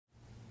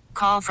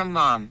call from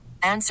mom.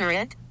 Answer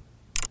it.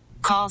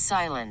 Call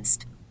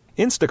silenced.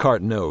 Instacart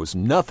knows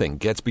nothing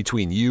gets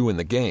between you and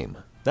the game.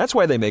 That's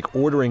why they make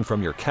ordering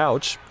from your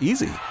couch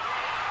easy.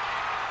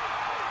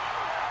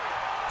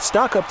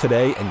 Stock up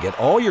today and get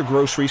all your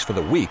groceries for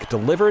the week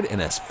delivered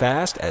in as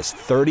fast as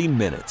 30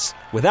 minutes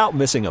without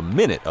missing a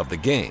minute of the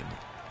game.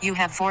 You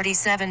have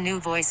 47 new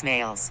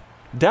voicemails.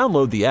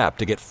 Download the app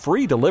to get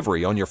free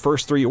delivery on your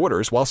first 3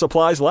 orders while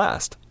supplies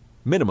last.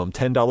 Minimum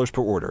 $10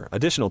 per order.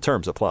 Additional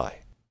terms apply.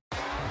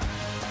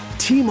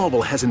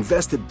 T-Mobile has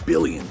invested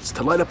billions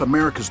to light up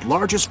America's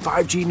largest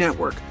 5G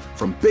network,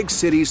 from big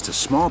cities to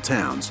small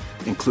towns,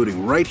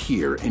 including right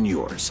here in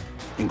yours.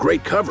 And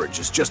great coverage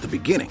is just the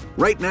beginning.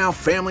 Right now,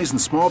 families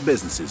and small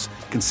businesses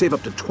can save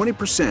up to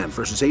 20%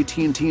 versus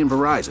AT&T and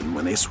Verizon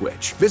when they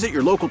switch. Visit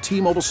your local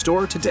T-Mobile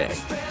store today.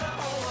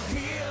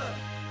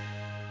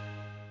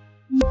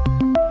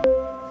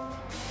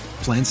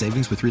 Plan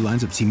savings with 3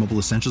 lines of T-Mobile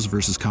Essentials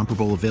versus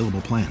comparable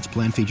available plans.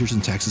 Plan features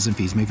and taxes and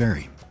fees may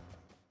vary.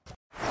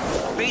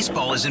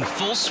 Baseball is in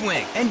full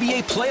swing.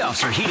 NBA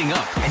playoffs are heating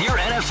up, and your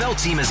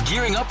NFL team is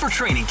gearing up for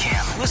training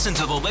camp. Listen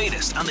to the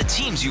latest on the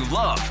teams you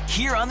love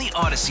here on the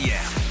Odyssey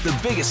app. The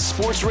biggest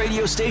sports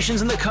radio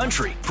stations in the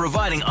country,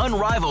 providing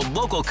unrivaled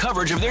local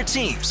coverage of their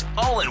teams,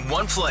 all in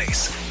one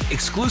place.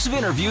 Exclusive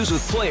interviews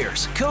with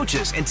players,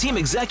 coaches, and team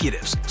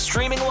executives,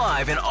 streaming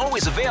live and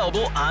always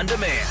available on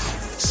demand.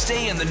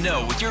 Stay in the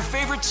know with your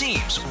favorite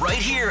teams right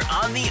here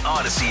on the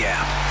Odyssey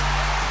app.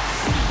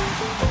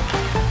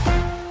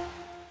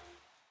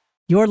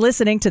 You're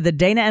listening to the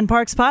Dana and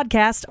Parks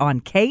podcast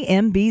on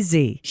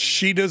KMBZ.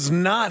 She does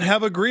not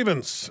have a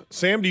grievance.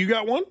 Sam, do you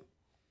got one?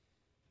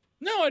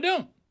 No, I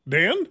don't.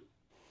 Dan?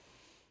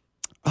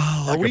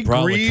 Oh, I could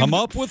probably come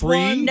up with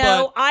one.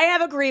 No, I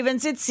have a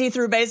grievance. It's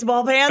see-through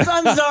baseball pants.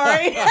 I'm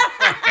sorry.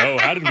 Oh,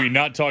 how did we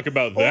not talk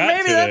about that well,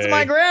 maybe today? That's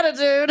my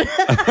gratitude.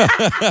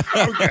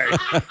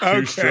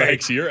 Okay. 2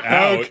 strikes, you're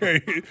out. Okay.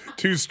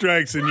 2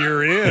 strikes and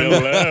you're in.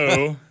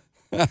 Hello.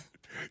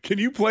 Can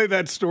you play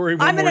that story one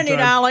more I'm time? going to need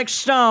Alex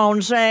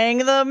Stone saying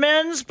the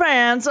men's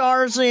pants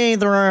are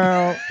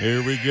see-through.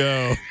 Here we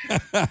go.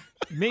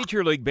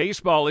 Major League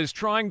Baseball is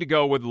trying to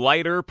go with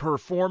lighter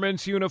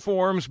performance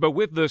uniforms, but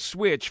with the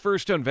switch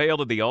first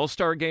unveiled at the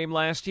All-Star Game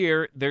last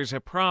year, there's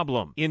a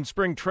problem. In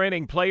spring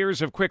training,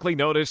 players have quickly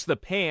noticed the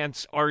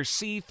pants are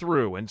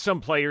see-through, and some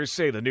players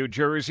say the new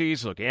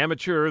jerseys look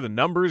amateur, the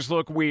numbers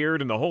look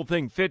weird, and the whole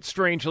thing fits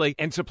strangely,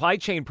 and supply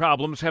chain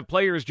problems have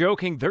players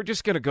joking they're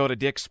just going to go to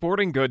Dick's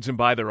Sporting Goods and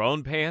buy their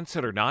own pants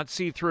that are not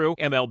see-through.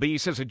 MLB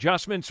says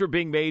adjustments are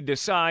being made to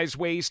size,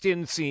 waist,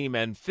 inseam,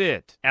 and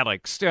fit.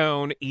 Alex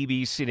Stone,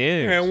 ABC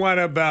News. And what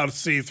about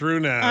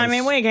see-through now? I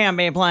mean, we can't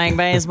be playing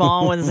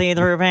baseball with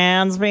see-through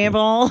pants,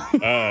 people.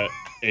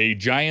 A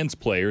Giants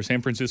player,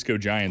 San Francisco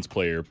Giants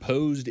player,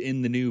 posed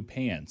in the new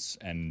pants.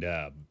 And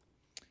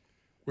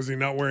was he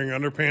not wearing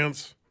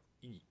underpants?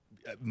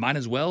 Might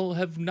as well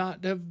have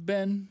not have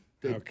been.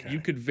 Okay.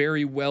 You could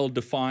very well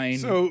define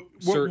So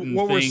certain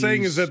what we're things.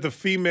 saying is that the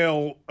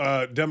female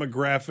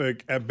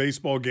demographic at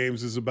baseball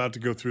games is about to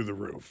go through the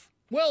roof.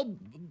 Well,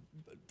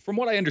 from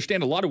what I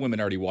understand, a lot of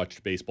women already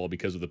watched baseball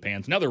because of the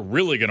pants. Now they're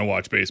really going to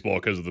watch baseball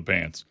because of the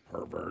pants.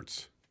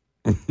 Perverts.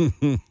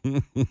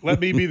 Let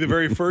me be the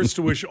very first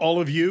to wish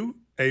all of you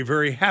a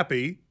very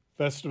happy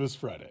Festivus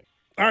Friday.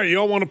 All right, you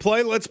all want to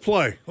play? Let's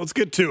play. Let's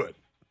get to it.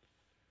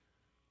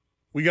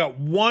 We got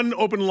one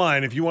open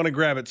line if you want to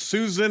grab it.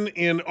 Susan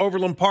in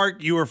Overland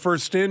Park, you are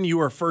first in.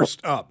 You are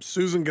first up.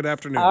 Susan, good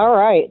afternoon. All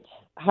right.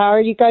 How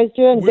are you guys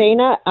doing,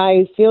 Dana?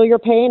 I feel your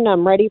pain.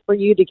 I'm ready for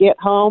you to get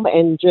home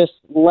and just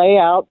lay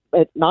out,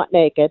 but not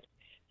naked.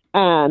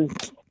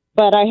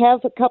 But I have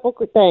a couple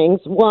of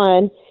things.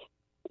 One,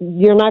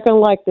 you're not going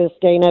to like this,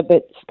 Dana,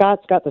 but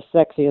Scott's got the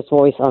sexiest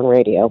voice on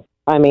radio.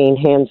 I mean,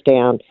 hands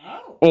down.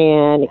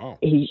 And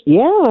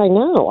I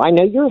know. I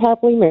know you're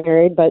happily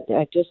married, but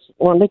I just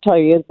wanted to tell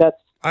you that's.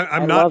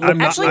 I'm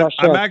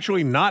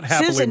actually not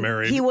happily Susan,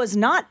 married. He was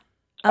not.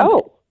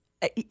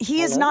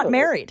 He is not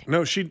married.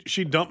 No, she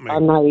dumped me.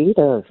 I'm not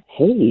either.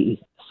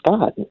 Hey,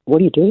 Scott, what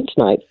are you doing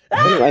tonight?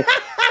 Anyway,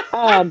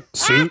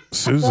 Susan.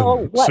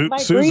 So my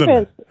Susan.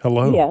 grievance-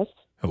 Hello. Yes.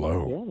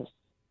 Hello. Yes.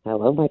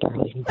 Hello, my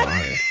darling.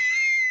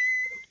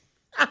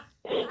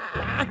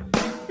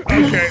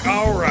 Okay.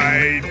 All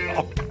right.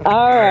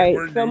 All right.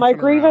 So my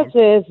grievance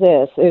is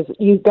this: is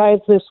you guys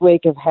this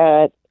week have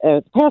had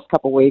the past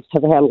couple weeks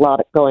have had a lot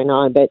going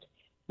on, but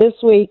this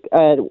week,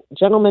 a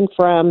gentleman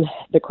from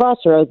the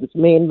Crossroads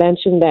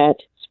mentioned that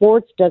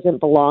sports doesn't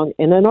belong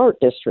in an art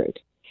district,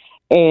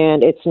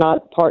 and it's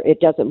not part.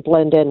 It doesn't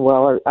blend in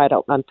well. Or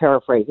I'm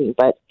paraphrasing,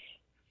 but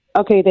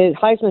okay, the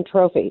Heisman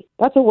Trophy.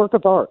 That's a work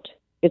of art.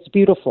 It's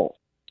beautiful.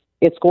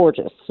 It's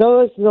gorgeous.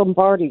 So is the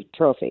Lombardi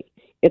Trophy.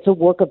 It's a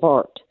work of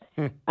art.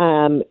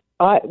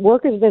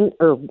 Art is in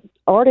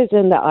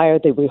the eye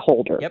of the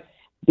beholder. Yep.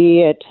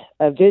 Be it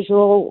a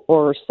visual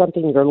or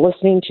something you're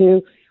listening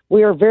to.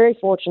 We are very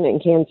fortunate in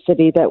Kansas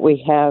City that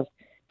we have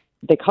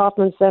the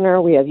Kauffman Center.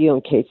 We have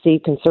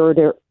UMKC,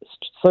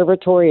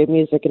 Conservatory of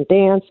Music and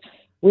Dance.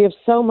 We have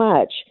so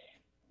much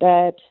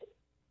that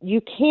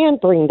you can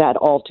bring that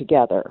all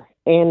together.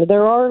 And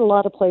there are a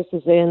lot of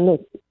places in,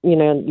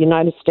 the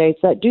United States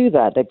that do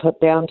that. They put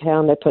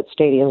downtown, they put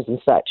stadiums and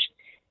such.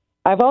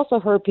 I've also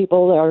heard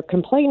people that are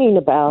complaining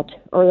about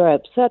or they're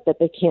upset that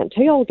they can't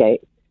tailgate.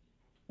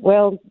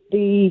 Well,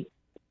 the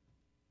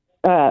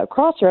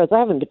Crossroads, I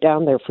haven't been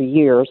down there for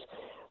years.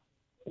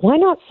 Why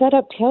not set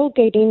up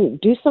tailgating,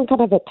 do some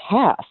kind of a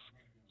pass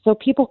so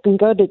people can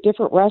go to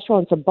different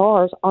restaurants and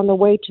bars on the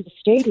way to the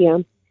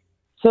stadium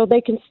so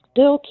they can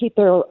still keep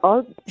their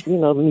art,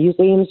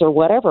 museums or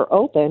whatever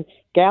open,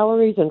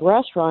 galleries and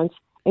restaurants,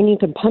 and you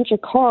can punch a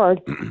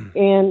card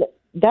and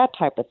that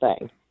type of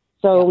thing.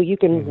 So you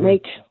can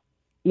make,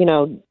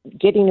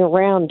 getting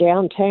around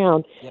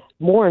downtown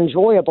more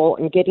enjoyable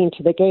and getting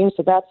to the game.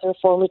 So that's their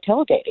form of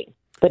tailgating,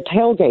 the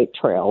tailgate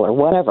trail or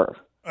whatever.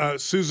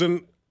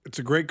 Susan, it's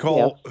a great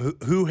call. Yes.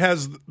 Who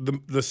has the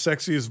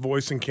sexiest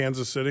voice in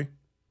Kansas City?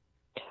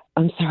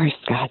 I'm sorry,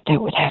 Scott. That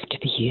would have to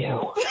be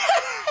you.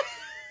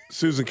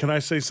 Susan, can I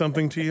say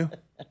something to you?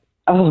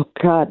 Oh,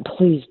 God,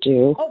 please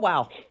do. Oh,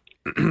 wow.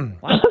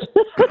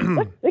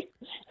 No.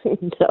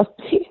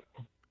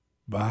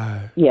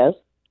 Bye. Yes.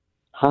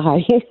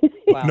 Hi.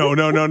 Wow.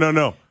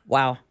 No.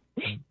 Wow.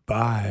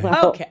 Bye.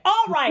 Well, okay.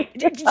 All right.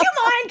 Do you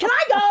mind? Can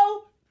I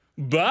go?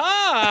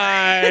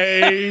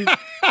 Bye.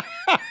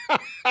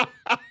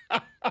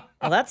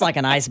 Well, that's like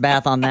an ice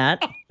bath on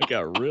that. It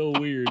got real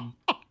weird.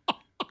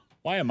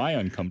 Why am I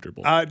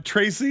uncomfortable?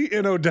 Tracy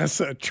in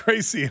Odessa.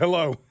 Tracy,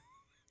 hello.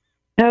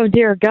 Oh,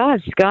 dear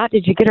God, Scott,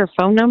 did you get her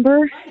phone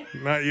number?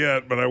 Not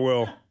yet, but I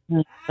will.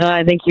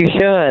 I think you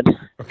should.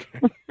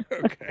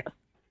 Okay.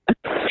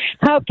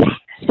 Okay,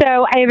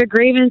 so I have a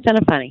grievance and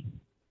a funny.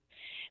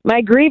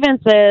 My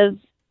grievance is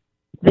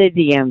the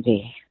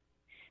DMV.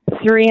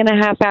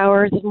 3.5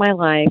 hours of my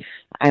life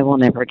I will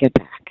never get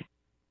back.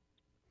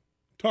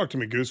 Talk to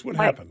me, Goose. What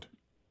happened?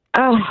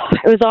 Oh,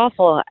 it was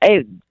awful.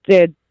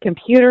 The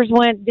computers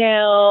went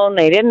down.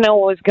 They didn't know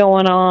what was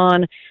going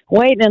on.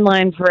 Waiting in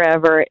line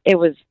forever. It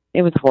was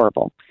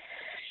horrible.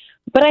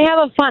 But I have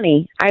a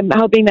funny. I'm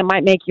hoping that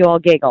might make you all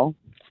giggle,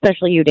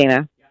 especially you,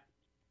 Dana.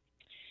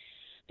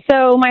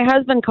 So my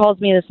husband calls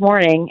me this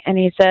morning, and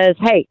he says,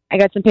 hey, I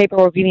got some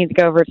paperwork you need to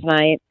go over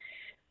tonight.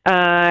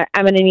 I'm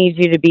going to need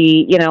you to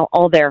be,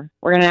 all there.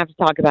 We're going to have to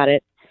talk about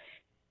it.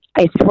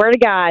 I swear to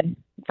God,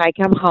 if I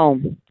come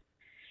home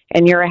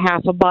and you're a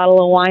half a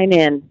bottle of wine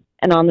in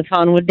and on the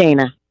phone with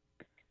Dana,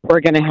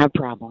 we're going to have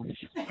problems.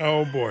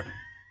 Oh, boy.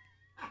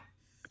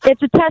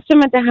 It's a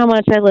testament to how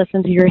much I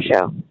listen to your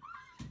show.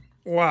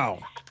 Wow.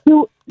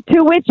 To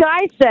which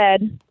I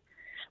said,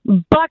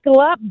 buckle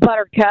up,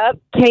 Buttercup,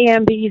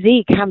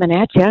 KMBZ coming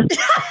at you,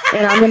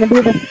 and I'm going to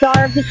be the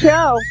star of the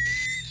show.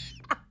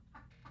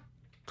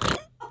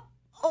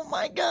 Oh,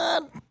 my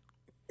God.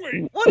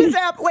 What is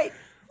happening? Wait,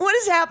 what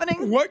is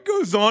happening? What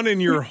goes on in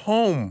your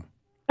home?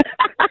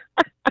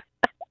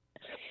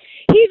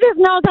 He just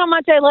knows how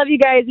much I love you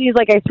guys. He's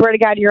like, I swear to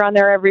God, you're on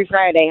there every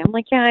Friday. I'm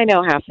like, yeah, I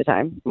know half the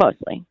time,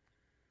 mostly.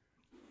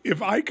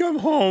 If I come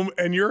home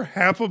and you're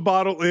half a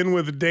bottle in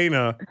with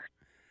Dana,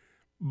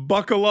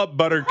 buckle up,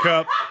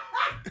 Buttercup.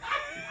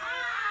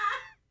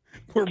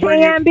 We're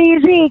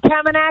KMBZ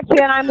coming at you,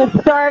 and I'm the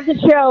star of the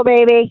show,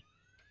 baby.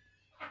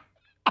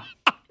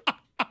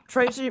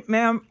 Tracy,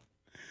 ma'am,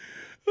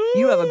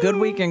 you have a good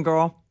weekend,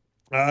 girl.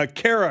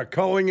 Kara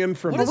calling in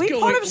from. Are we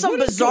part of some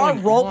bizarre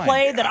role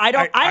play that I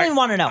don't even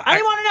want to know? I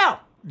don't want to know.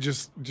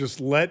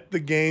 Just let the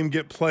game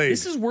get played.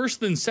 This is worse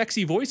than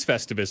Sexy Voice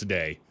Festivus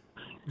Day.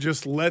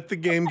 Just let the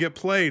game get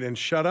played and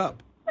shut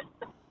up.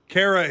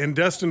 Kara in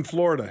Destin,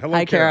 Florida. Hello,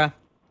 Hi, Kara.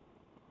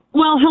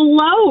 Well,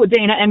 hello,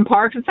 Dana and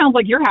Parks. It sounds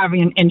like you're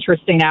having an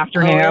interesting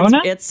afternoon.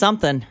 Oh, it's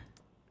something.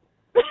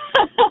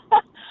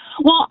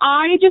 Well,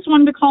 I just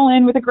wanted to call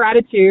in with a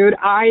gratitude.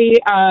 I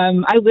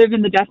live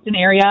in the Destin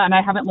area, and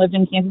I haven't lived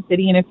in Kansas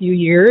City in a few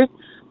years.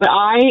 But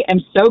I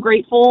am so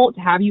grateful to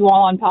have you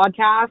all on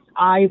podcast.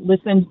 I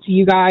listened to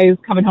you guys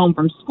coming home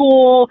from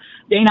school.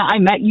 Dana, I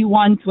met you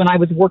once when I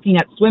was working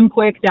at Swim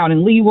Quick down in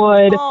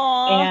Leawood.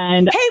 Aww.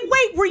 And hey,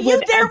 wait, were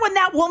you there when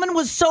that woman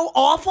was so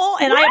awful?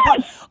 And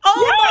yes,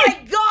 my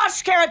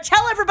gosh, Kara,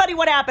 tell everybody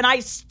what happened. I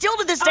still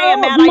to this day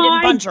am mad I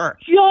didn't punch her.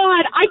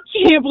 God, I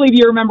can't believe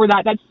you remember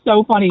that. That's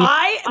so funny.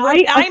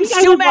 I'm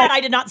still mad I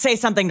did not say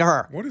something to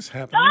her. What is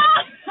happening?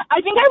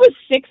 I think I was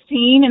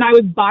 16 and I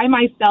was by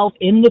myself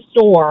in the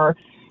store.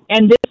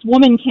 And this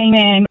woman came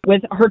in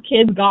with her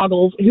kids'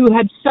 goggles who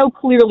had so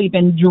clearly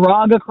been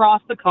drug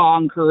across the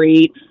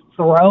concrete,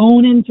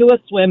 thrown into a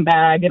swim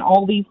bag and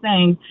all these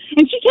things.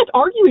 And she kept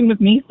arguing with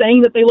me,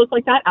 saying that they looked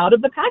like that out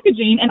of the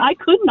packaging, and I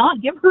could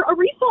not give her a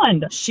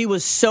refund. She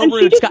was so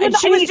rude, Scott. And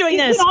she was doing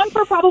this. It went on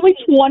for probably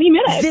 20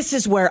 minutes. This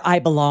is where I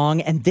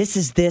belong, and this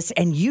is this,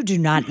 and you do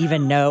not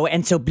even know.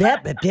 And so, blah,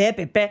 blah, blah,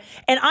 blah, blah.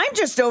 And I'm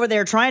just over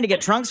there trying to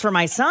get trunks for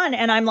my son,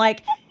 and I'm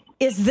like,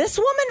 is this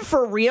woman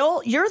for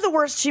real? You're the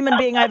worst human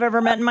being I've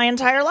ever met in my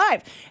entire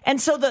life. And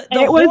so the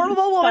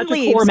horrible woman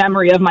leaves. It was such a core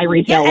memory of my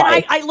retail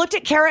life. And I looked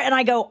at Kara and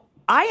I go,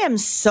 I am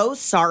so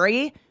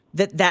sorry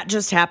that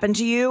just happened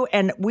to you,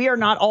 and we are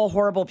not all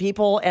horrible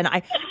people. And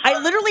I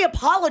literally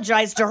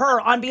apologized to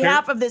her on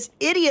behalf of this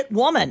idiot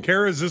woman.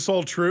 Kara, is this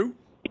all true?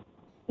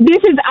 This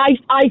is,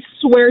 I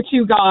swear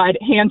to God,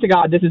 hand to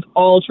God, this is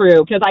all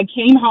true. Because I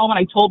came home and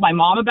I told my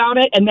mom about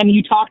it, and then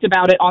you talked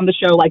about it on the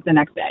show like the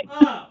next day.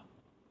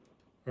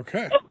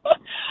 Okay.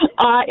 So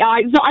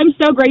I'm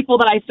so grateful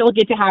that I still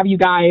get to have you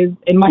guys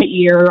in my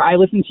ear. I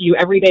listen to you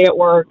every day at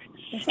work.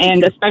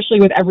 And especially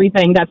with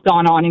everything that's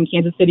gone on in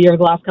Kansas City over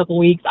the last couple of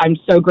weeks, I'm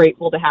so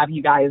grateful to have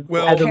you guys.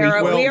 Well,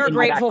 Kara, we are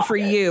grateful for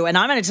you. And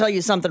I'm going to tell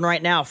you something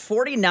right now.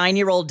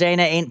 49-year-old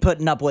Dana ain't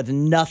putting up with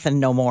nothing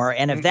no more.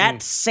 And if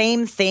that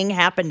same thing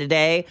happened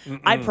today,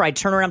 I'd probably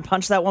turn around and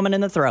punch that woman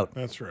in the throat.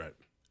 That's right.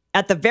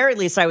 At the very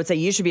least, I would say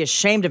you should be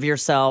ashamed of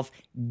yourself.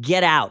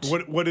 Get out.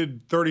 What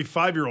did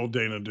 35-year-old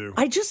Dana do?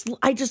 I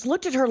just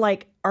looked at her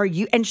like, are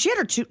you? And she had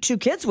her two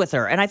kids with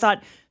her. And I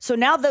thought, so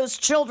now those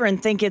children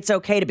think it's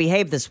okay to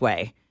behave this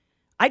way.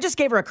 I just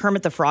gave her a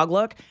Kermit the Frog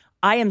look.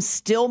 I am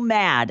still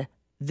mad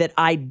that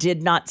I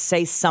did not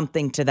say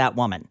something to that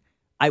woman.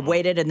 I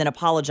waited and then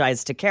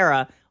apologized to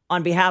Kara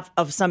on behalf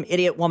of some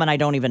idiot woman I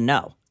don't even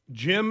know.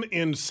 Jim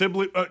in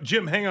Sibley.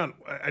 Jim, hang on.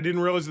 I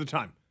didn't realize the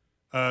time.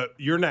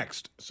 You're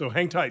next. So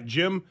hang tight.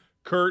 Jim,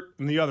 Kurt,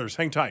 and the others.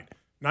 Hang tight.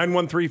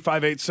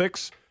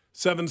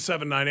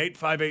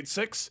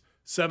 913-586-7798.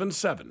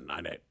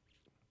 586-7798.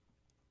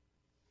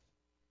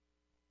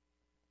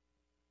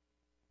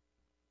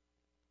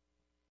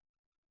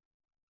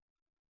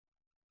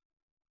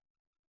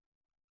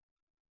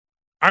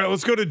 All right,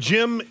 let's go to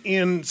Jim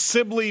in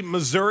Sibley,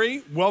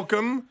 Missouri.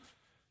 Welcome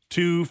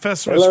to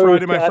Festivus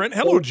Friday, my friend.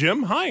 Hello,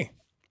 Jim. Hi.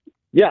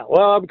 Yeah,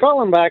 well, I'm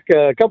calling back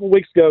a couple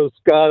weeks ago.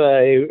 Scott,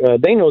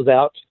 Dana was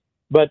out,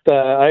 but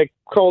I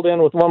called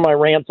in with one of my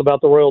rants about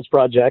the Royals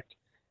project,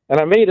 and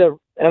I made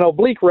an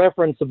oblique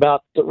reference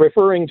about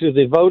referring to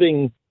the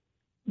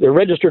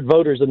registered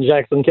voters in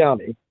Jackson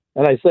County.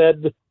 And I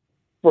said,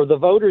 for the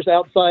voters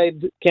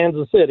outside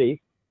Kansas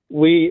City,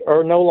 we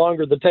are no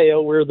longer the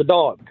tail, we're the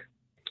dog.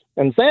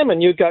 And Sam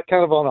and you got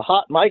kind of on a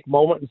hot mic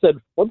moment and said,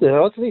 what the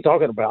hell is he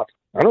talking about?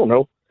 I don't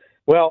know.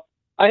 Well,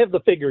 I have the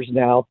figures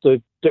now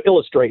to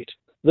illustrate.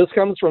 This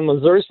comes from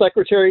Missouri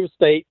Secretary of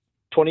State,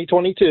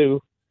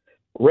 2022.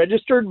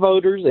 Registered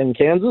voters in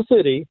Kansas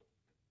City,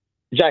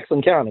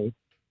 Jackson County,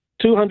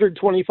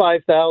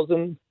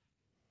 225,000.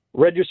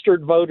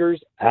 Registered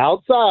voters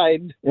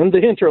outside in the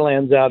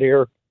hinterlands out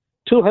here,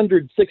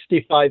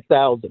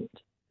 265,000.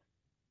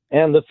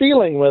 And the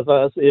feeling with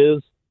us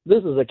is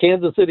this is a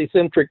Kansas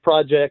City-centric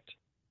project.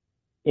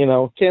 You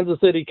know, Kansas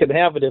City can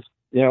have it if,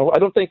 I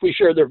don't think we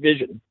share their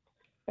vision.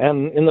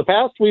 And in the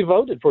past, we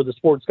voted for the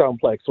sports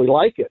complex. We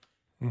like it.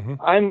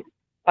 Mm-hmm.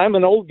 I'm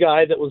an old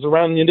guy that was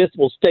around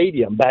Municipal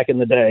Stadium back in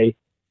the day,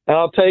 and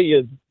I'll tell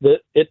you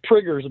that it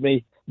triggers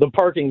me, the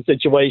parking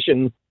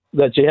situation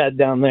that you had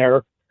down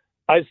there.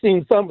 I've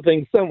seen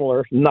something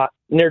similar, not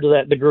near to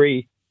that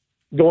degree,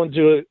 going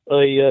to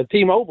a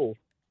T-Mobile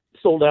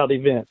sold-out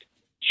event.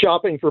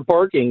 Shopping for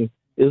parking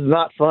is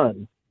not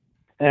fun.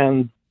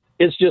 And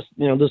it's just,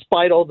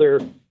 despite all their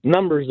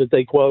numbers that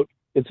they quote,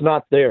 it's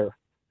not there.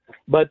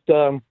 But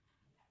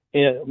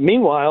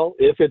meanwhile,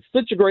 if it's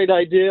such a great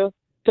idea,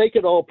 take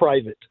it all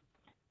private.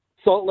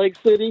 Salt Lake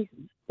City,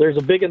 there's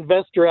a big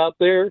investor out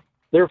there.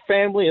 Their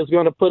family is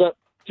going to put up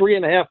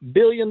 $3.5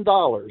 billion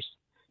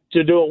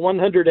to do a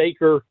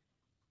 100-acre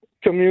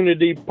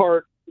community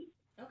park,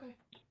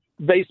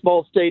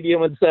 baseball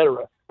stadium,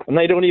 etc. And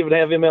they don't even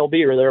have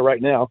MLB there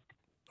right now.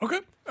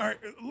 Okay. All right.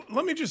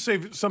 Let me just say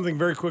something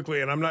very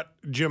quickly, and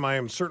Jim, I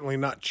am certainly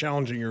not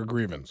challenging your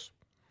grievance.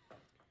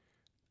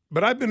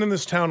 But I've been in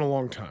this town a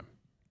long time.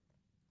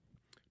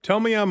 Tell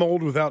me I'm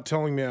old without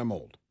telling me I'm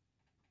old.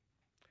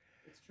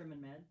 It's trim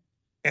and med.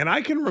 And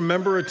I can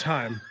remember a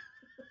time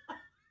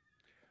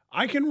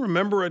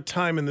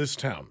in this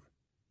town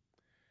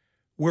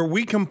where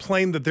we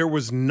complained that there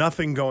was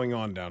nothing going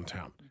on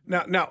downtown.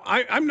 Now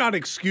I'm not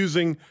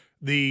excusing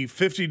the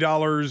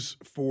 $50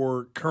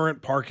 for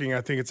current parking.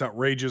 I think it's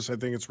outrageous. I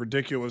think it's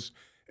ridiculous.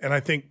 And I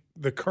think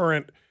the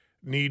current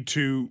need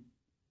to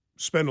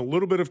spend a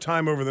little bit of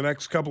time over the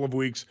next couple of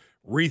weeks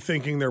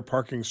rethinking their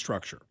parking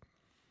structure.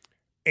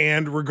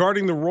 And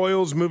regarding the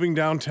Royals moving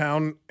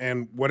downtown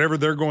and whatever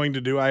they're going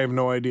to do, I have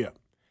no idea.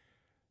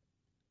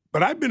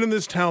 But I've been in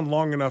this town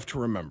long enough to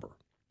remember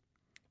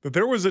that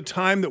there was a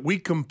time that we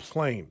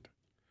complained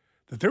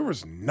that there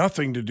was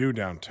nothing to do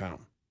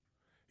downtown.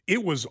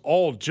 It was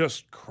all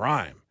just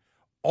crime.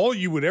 All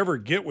you would ever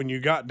get when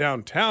you got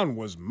downtown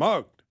was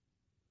mugged.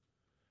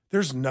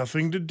 There's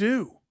nothing to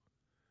do.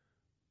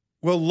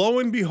 Well, lo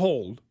and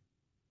behold,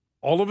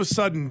 all of a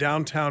sudden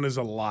downtown is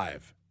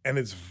alive and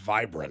it's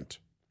vibrant.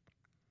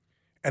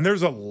 And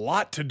there's a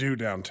lot to do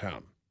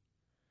downtown.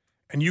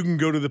 And you can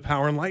go to the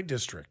Power and Light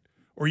District,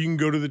 or you can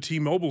go to the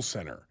T-Mobile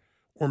Center,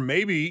 or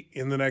maybe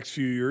in the next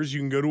few years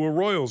you can go to a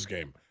Royals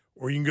game,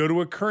 or you can go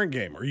to a Current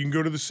game, or you can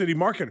go to the City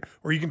Market,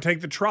 or you can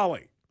take the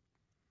trolley.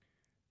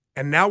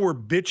 And now we're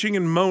bitching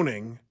and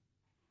moaning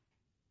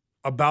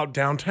about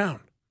downtown.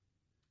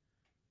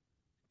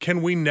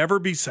 Can we never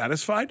be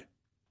satisfied?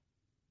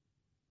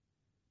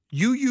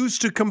 You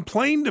used to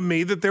complain to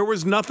me that there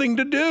was nothing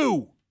to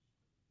do.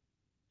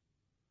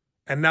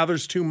 And now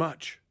there's too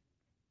much.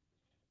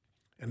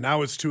 And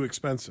now it's too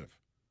expensive.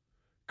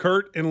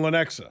 Kurt in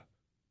Lenexa.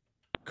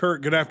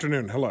 Kurt, good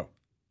afternoon. Hello.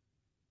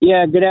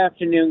 Yeah, good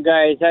afternoon,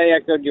 guys. I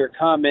echoed your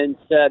comments.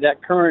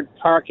 That current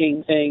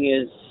parking thing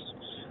is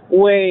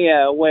way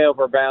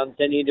over bounds.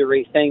 I need to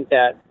rethink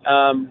that.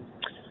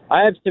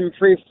 I have some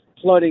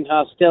free-floating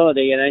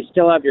hostility, and I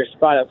still have your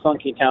spot at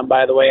Funky Town,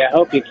 by the way. I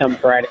hope you come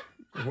Friday.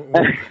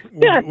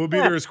 We'll be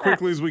there as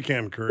quickly as we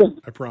can, Kurt.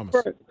 I promise.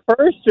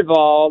 First of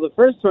all, the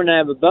first one I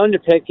have a bone to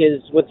pick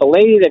is with the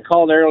lady that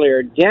called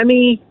earlier.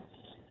 Demi,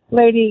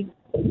 lady,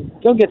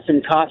 go get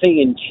some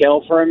coffee and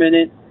chill for a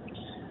minute.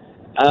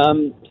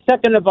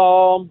 Second of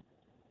all,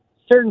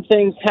 certain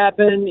things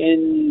happen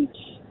in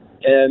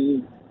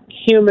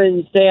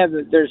humans.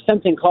 There's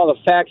something called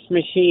a fax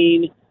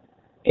machine,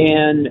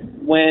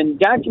 and when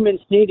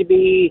documents need to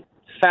be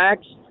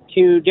faxed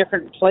to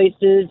different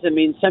places, I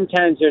mean,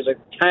 sometimes there's a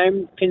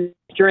time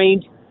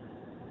constraint.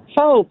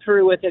 Follow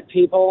through with it,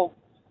 people.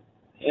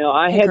 You know,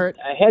 I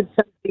had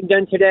something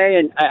done today,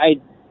 and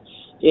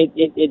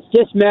it's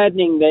just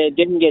maddening that it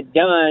didn't get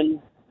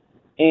done,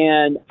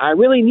 and I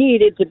really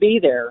need it to be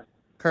there.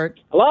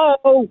 Kurt.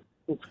 Hello?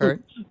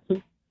 Kurt.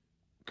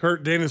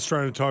 Kurt, Dana's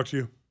trying to talk to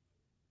you.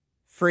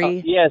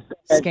 Free yes.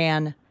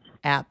 scan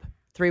app.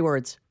 3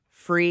 words.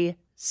 Free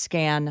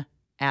scan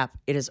app.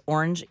 It is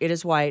orange. It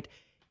is white.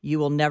 You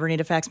will never need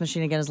a fax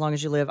machine again as long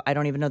as you live. I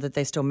don't even know that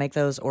they still make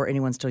those or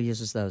anyone still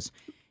uses those.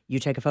 You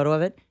take a photo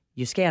of it,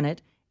 you scan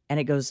it, and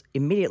it goes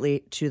immediately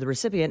to the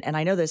recipient. And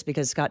I know this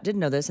because Scott didn't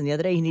know this. And the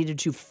other day he needed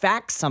to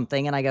fax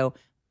something. And I go,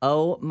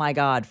 oh my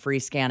God, free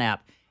scan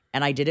app.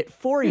 And I did it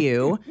for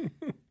you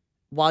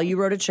while you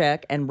wrote a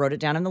check and wrote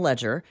it down in the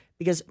ledger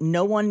because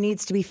no one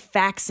needs to be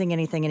faxing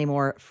anything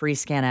anymore. Free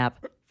scan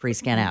app, free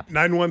scan app.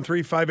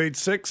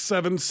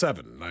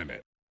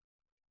 913-586-7798.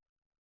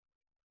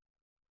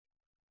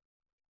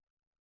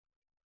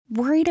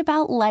 Worried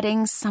about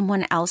letting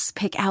someone else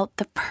pick out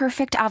the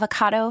perfect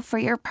avocado for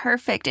your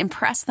perfect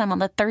impress them on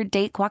the third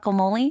date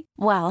guacamole?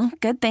 Well,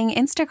 good thing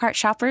Instacart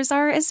shoppers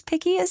are as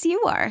picky as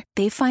you are.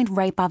 They find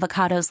ripe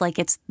avocados like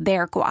it's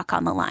their guac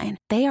on the line.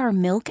 They are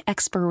milk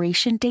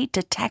expiration date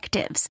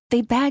detectives.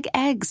 They bag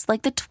eggs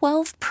like the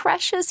 12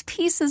 precious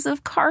pieces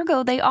of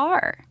cargo they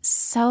are.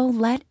 So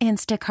let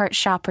Instacart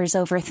shoppers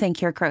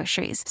overthink your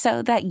groceries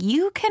so that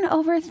you can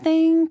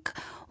overthink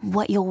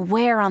what you'll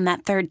wear on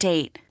that third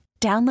date.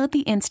 Download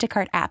the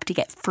Instacart app to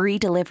get free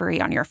delivery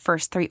on your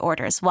first 3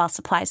 orders while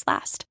supplies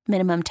last.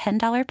 Minimum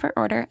 $10 per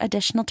order.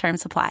 Additional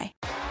terms apply.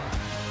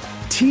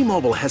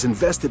 T-Mobile has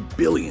invested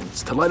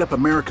billions to light up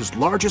America's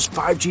largest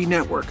 5G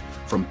network,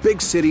 from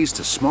big cities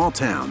to small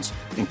towns,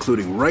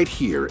 including right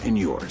here in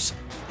yours.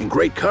 And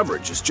great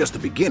coverage is just the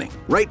beginning.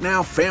 Right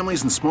now,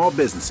 families and small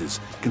businesses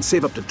can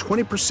save up to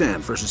 20%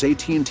 versus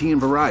AT&T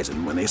and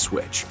Verizon when they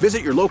switch.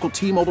 Visit your local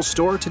T-Mobile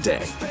store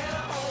today.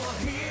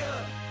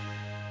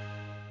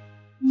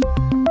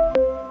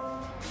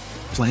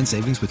 Plan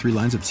savings with 3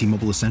 lines of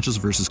T-Mobile Essentials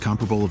versus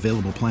comparable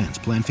available plans.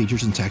 Plan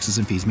features and taxes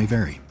and fees may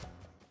vary.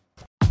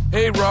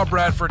 Hey, Rob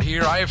Bradford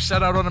here. I have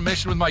set out on a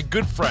mission with my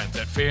good friends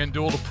at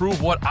FanDuel to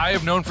prove what I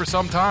have known for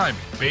some time.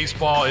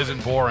 Baseball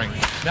isn't boring.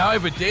 Now I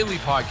have a daily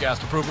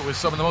podcast to prove it with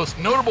some of the most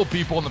notable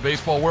people in the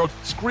baseball world,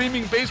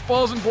 screaming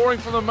baseball isn't boring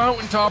from the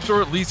mountaintops,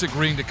 or at least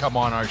agreeing to come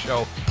on our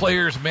show.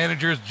 Players,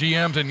 managers,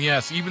 GMs, and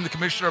yes, even the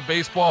commissioner of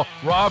baseball,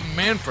 Rob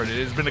Manfred.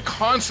 It has been a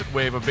constant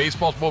wave of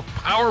baseball's most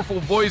powerful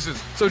voices.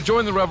 So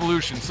join the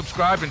revolution.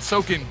 Subscribe and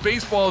soak in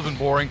Baseball Isn't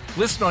Boring.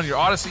 Listen on your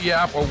Odyssey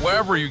app or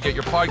wherever you get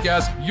your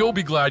podcasts. You'll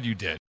be glad you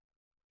did.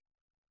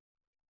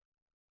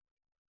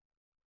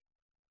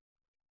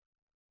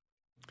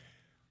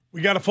 We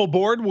got a full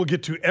board. We'll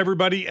get to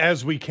everybody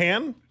as we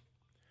can.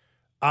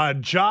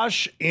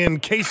 Josh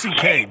in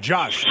KCK.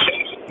 Josh.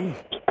 Ooh.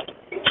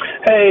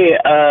 Hey,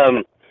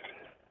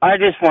 I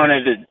just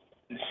wanted to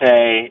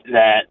say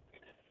that,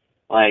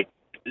 like,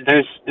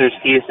 there's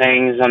few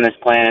things on this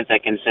planet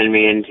that can send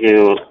me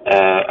into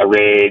a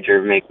rage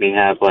or make me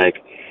have,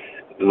 like,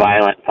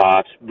 violent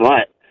thoughts.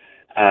 But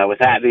with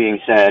that being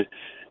said,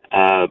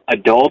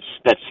 adults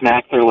that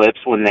smack their lips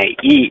when they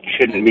eat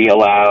shouldn't be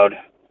allowed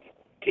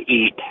to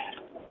eat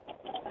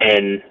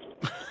and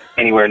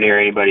anywhere near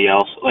anybody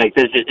else. Like,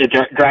 this, it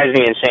drives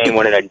me insane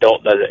when an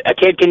adult does it. A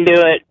kid can do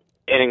it,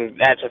 and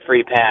that's a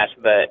free pass,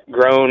 but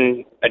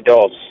grown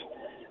adults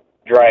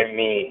drive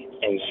me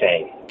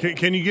insane.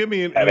 Can you give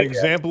me an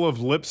example of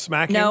lip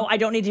smacking? No, I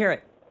don't need to hear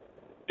it.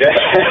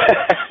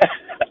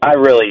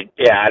 I'm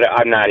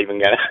not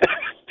even gonna.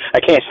 I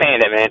can't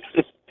stand it, man.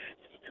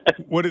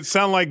 Would it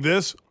sound like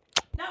this?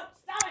 No,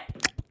 stop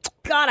it.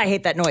 God, I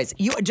hate that noise.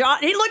 John,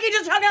 he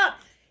just hung up.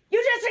 He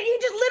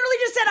just literally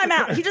just said I'm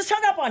out. He just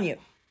hung up on you.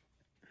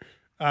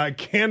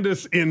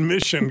 Candace in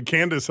Mission.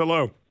 Candace,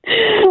 hello.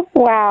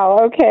 Wow.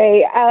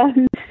 Okay.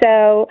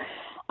 So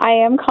I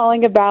am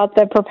calling about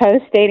the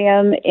proposed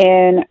stadium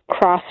in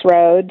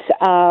Crossroads.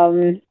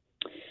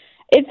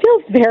 It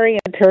feels very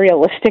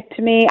imperialistic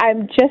to me.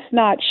 I'm just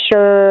not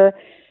sure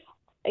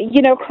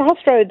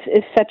Crossroads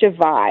is such a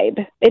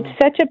vibe. It's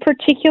such a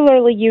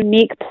particularly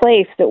unique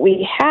place that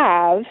we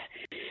have.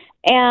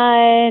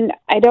 And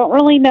I don't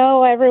really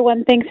know.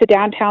 Everyone thinks a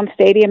downtown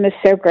stadium is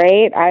so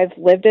great. I've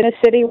lived in a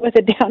city with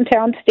a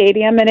downtown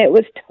stadium, and it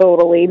was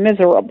totally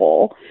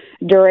miserable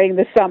during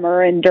the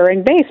summer and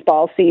during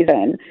baseball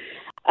season.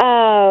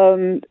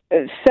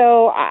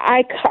 So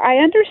I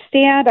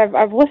understand.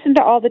 I've listened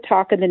to all the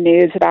talk in the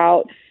news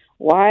about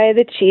why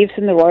the Chiefs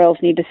and the Royals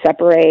need to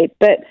separate,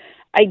 but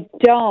I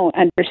don't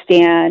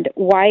understand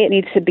why it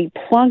needs to be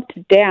plunked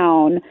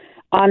down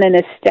on an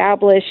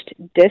established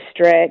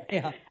district.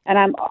 Yeah. And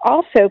I'm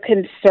also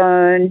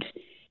concerned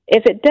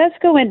if it does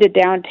go into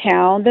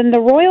downtown, then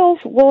the Royals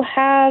will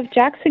have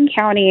Jackson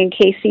County and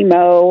Casey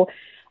Mo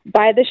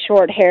by the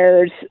short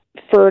hairs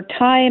for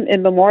time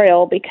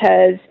immemorial,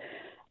 because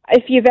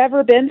if you've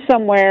ever been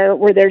somewhere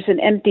where there's an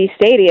empty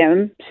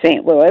stadium,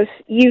 St. Louis,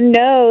 you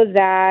know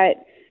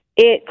that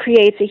it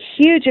creates a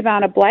huge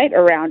amount of blight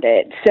around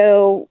it.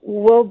 So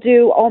we'll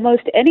do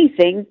almost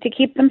anything to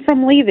keep them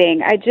from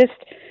leaving. I just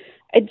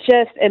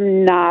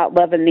am not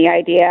loving the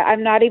idea.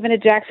 I'm not even a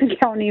Jackson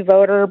County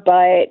voter,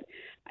 but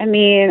I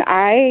mean,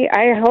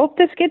 I hope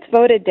this gets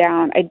voted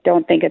down. I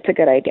don't think it's a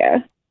good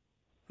idea.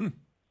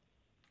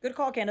 Good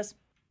call, Candace.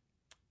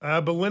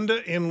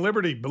 Belinda in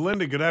Liberty.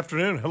 Belinda, good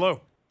afternoon.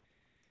 Hello.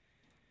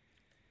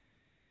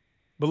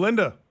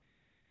 Belinda.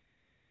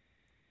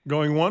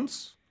 Going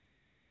once.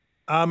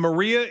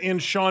 Maria in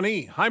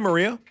Shawnee. Hi,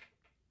 Maria.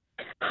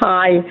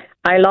 Hi.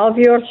 I love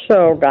your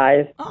show,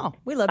 guys. Oh,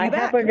 we love you I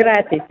back. have a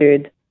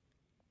gratitude.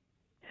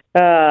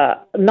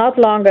 Not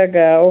long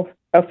ago,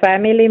 a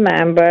family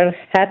member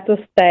had to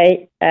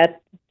stay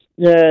at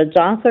the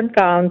Johnson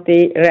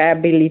County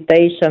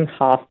Rehabilitation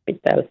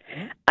Hospital.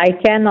 I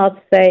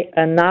cannot say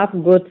enough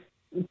good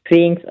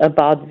things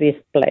about this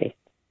place.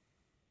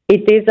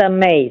 It is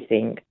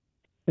amazing.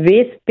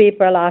 These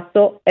people are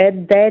so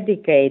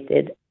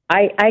dedicated.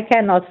 I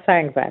cannot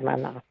thank them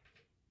enough.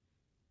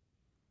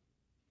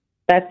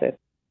 That's it.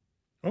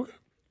 Okay.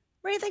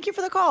 Ray, thank you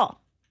for the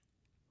call.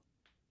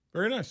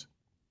 Very nice.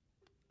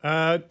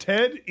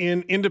 Ted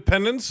in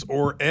Independence,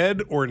 or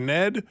Ed or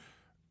Ned,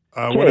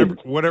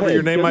 whatever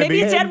your name might be.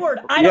 Maybe it's Edward.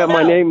 I yeah, don't know.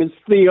 my name is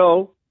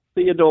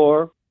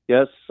Theodore.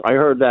 Yes, I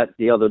heard that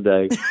the other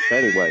day.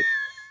 Anyway,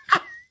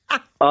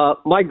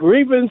 my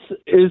grievance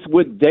is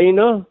with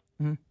Dana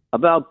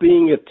about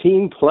being a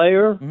team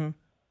player.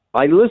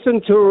 I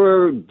listen to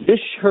her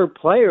dish her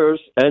players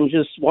and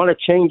just want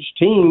to change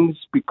teams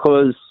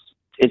because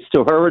it's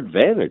to her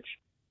advantage.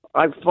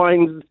 I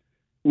find,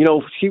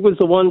 she was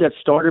the one that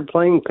started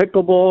playing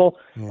pickleball,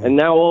 and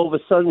now all of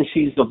a sudden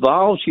she's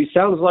evolved. She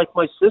sounds like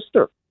my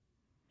sister.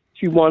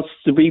 She wants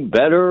to be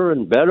better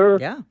and better.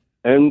 Yeah.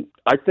 And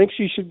I think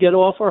she should get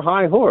off her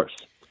high horse.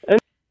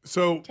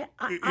 So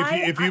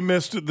if you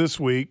missed it this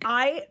week.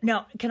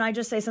 Can I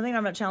just say something?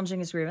 I'm not challenging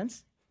his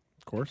grievance.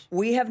 Of course.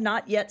 We have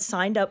not yet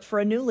signed up for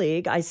a new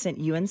league. I sent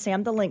you and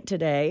Sam the link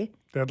today.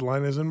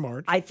 Deadline is in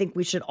March. I think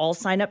we should all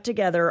sign up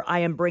together. I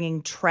am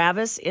bringing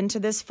Travis into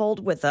this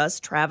fold with us.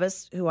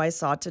 Travis, who I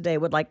saw today,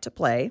 would like to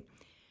play.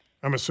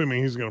 I'm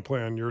assuming he's going to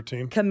play on your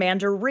team.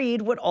 Commander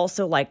Reed would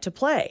also like to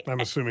play. I'm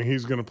assuming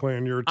he's going to play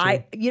on your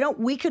team.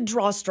 We could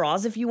draw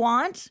straws if you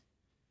want.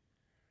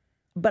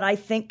 But I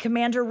think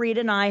Commander Reed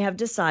and I have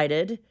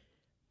decided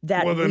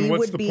that well, then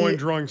what's the point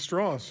drawing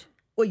straws?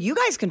 Well, you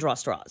guys can draw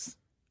straws.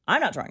 I'm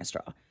not drawing a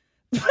straw.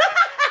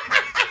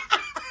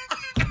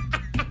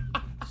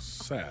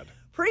 Sad.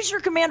 Pretty sure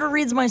Commander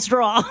Reed's my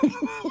straw.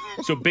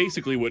 So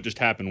basically what just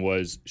happened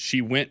was she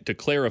went to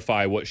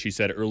clarify what she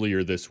said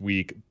earlier this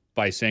week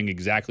by saying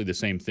exactly the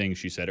same thing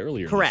she said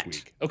earlier Correct. this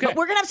week. Okay. But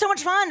we're going to have so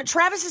much fun.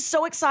 Travis is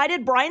so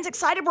excited. Brian's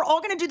excited. We're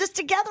all going to do this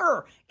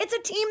together. It's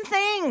a team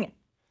thing.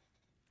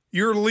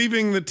 You're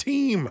leaving the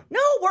team.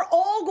 No, we're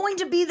all going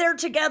to be there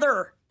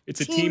together. It's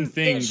a team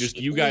thing, just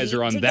you guys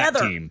are on together.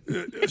 that team.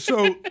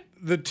 So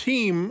the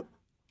team,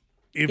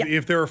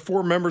 if there are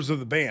 4 members of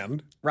the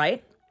band,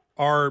 right,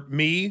 are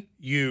me,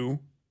 you,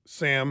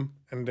 Sam,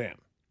 and Dan.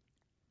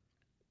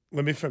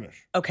 Let me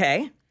finish.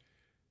 Okay.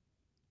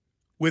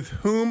 With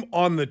whom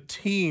on the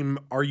team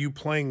are you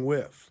playing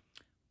with?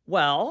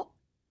 Well,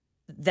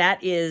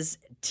 that is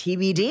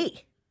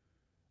TBD.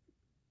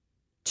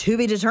 To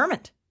be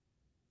determined.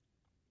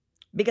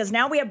 Because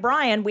now we have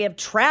Brian, we have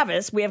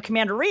Travis, we have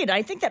Commander Reed.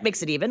 I think that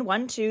makes it even.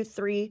 1, 2,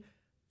 3,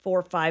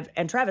 4, 5,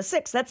 and Travis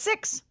 6. That's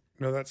 6.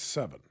 No, that's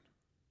 7.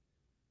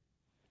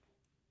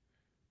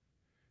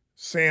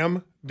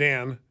 Sam,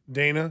 Dan,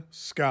 Dana,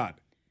 Scott,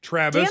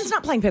 Travis. Dan's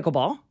not playing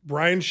pickleball.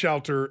 Brian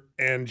Shelter,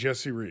 and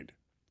Jesse Reed.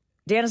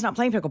 Dan is not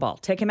playing pickleball.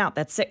 Take him out.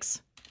 That's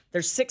 6.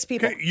 There's 6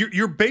 people. Okay,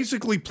 you're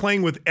basically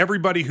playing with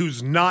everybody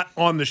who's not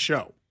on the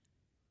show.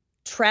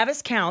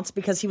 Travis counts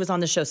because he was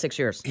on the show 6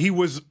 years.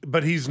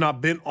 But he's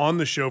not been on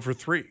the show for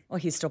 3. Well,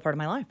 he's still part of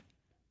my life.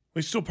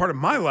 Well, he's still part of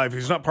my life.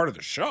 He's not part of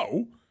the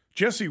show.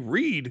 Jesse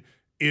Reed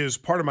is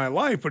part of my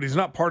life, but he's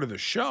not part of the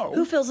show.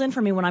 Who fills in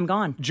for me when I'm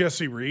gone?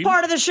 Jesse Reed.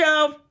 Part of the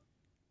show.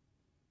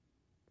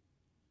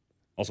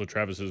 Also,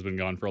 Travis has been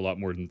gone for a lot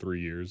more than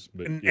 3 years.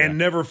 But and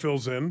never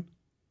fills in.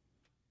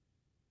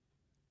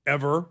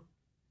 ever.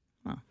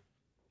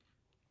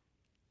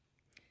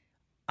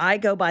 I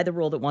go by the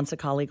rule that once a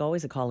colleague,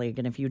 always a colleague.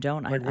 And if you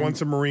don't, Like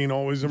once a Marine,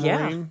 always a Yeah.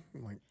 Marine?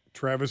 Like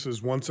Travis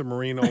is once a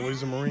Marine,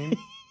 always a Marine?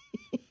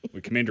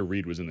 Well, Commander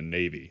Reed was in the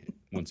Navy.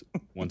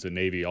 Once a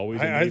Navy,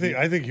 always a Navy.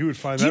 I think he would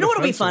find that Do you know what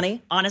would be offensive.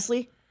 funny,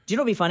 honestly? Do you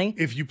know what would be funny?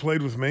 If you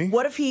played with me?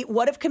 What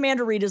if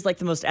Commander Reed is like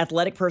the most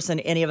athletic person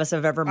any of us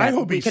have ever met? I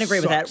hope we he can agree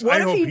with that. sucks. What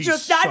I if hope he he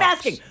just sucks. I'm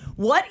asking,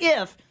 what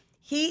if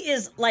he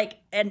is like,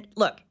 and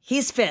look,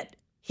 he's fit.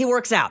 He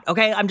works out,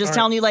 okay? I'm just All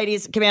telling you,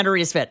 ladies, Commander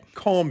Reed is fit.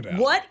 Calm down.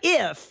 What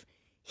if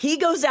he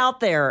goes out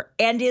there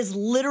and is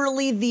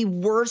literally the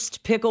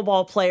worst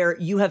pickleball player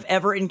you have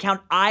ever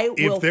encountered? I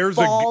will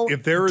fall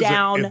if there is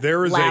down a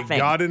laughing.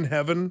 God in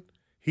heaven,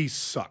 he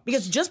sucks.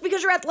 Because just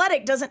because you're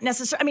athletic doesn't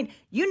necessarily, I mean,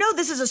 you know,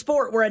 this is a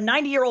sport where a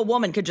 90-year-old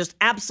woman could just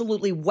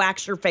absolutely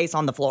wax your face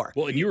on the floor.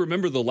 Well, and you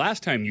remember the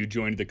last time you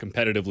joined the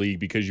competitive league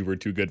because you were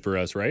too good for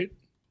us, right?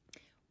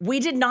 We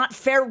did not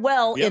fare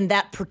well in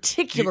that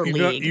particular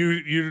league.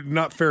 You did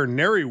not fare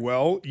nary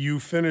well. You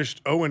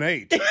finished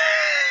 0-8. I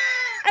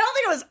don't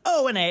think it was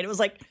 0-8. It was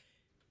like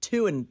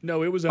 2-5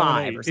 No, it was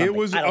 5 or something. It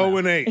was I don't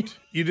know. 0-8.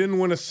 You didn't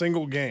win a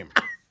single game.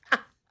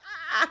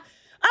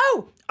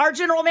 Oh, our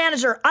general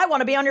manager, I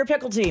want to be on your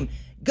pickle team.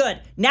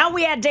 Good. Now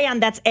we add Dan.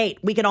 That's 8.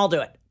 We can all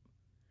do it.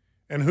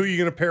 And who are you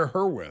going to pair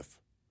her with?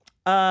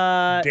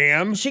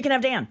 Dan? She can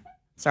have Dan.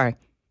 Sorry.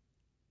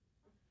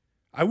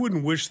 I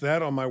wouldn't wish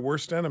that on my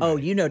worst enemy. Oh,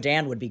 you know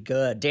Dan would be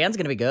good. Dan's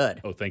going to be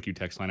good. Oh, thank you,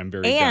 text line. I'm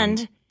very And-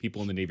 dumb.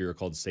 People in the Navy are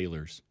called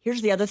sailors.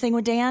 Here's the other thing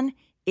with Dan.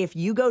 If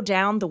you go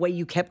down the way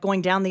you kept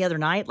going down the other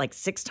night, like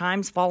 6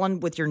 times falling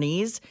with your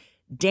knies,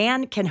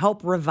 Dan can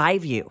help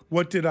revive you.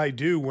 What did I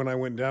do when I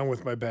went down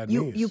with my bad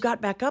knees? You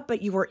got back up,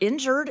 but you were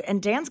injured,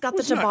 and Dan's got the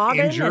Was not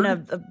toboggan injured.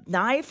 and a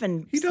knife,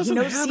 and He doesn't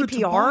knows have a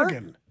CPR.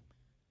 toboggan.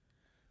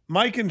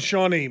 Mike and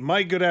Shawnee.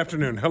 Mike, good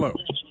afternoon. Hello.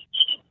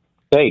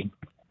 Hey,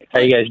 how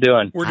you guys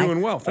doing? We're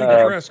doing well. Thank you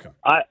for asking.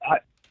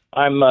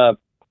 I'm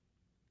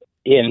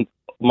in.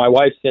 My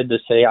wife said to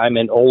say I'm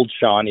in old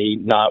Shawnee,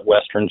 not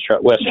West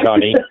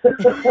Shawnee.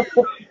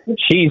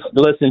 She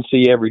listens to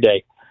you every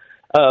day.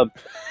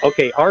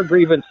 Okay, our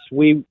grievance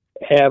we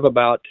have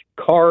about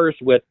cars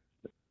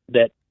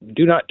that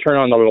do not turn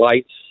on the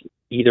lights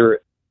either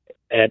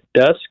at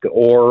dusk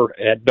or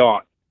at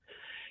dawn.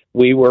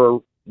 We were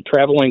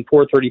traveling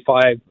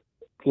 435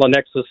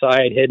 Lenexa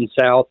side heading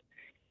south,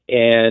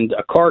 and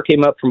a car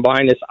came up from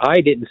behind us. I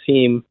didn't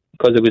see him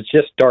because it was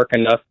just dark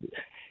enough.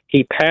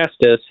 He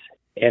passed us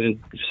and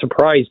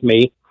surprised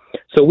me.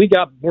 So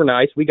we're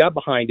nice. We got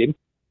behind him.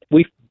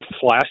 We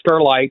flashed our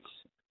lights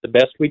the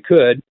best we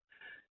could.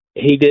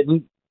 He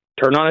didn't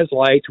turn on his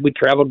lights. We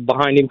traveled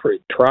behind him for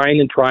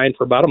trying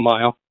for about a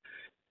mile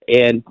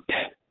and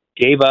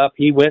gave up.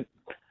 He went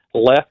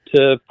left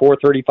to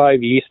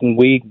 435 east, and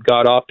we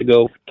got off to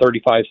go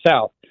 35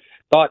 south.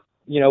 Thought,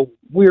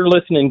 we're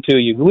listening to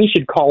you. We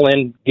should call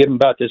in, give him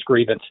about this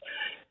grievance.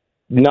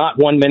 Not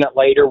 1 minute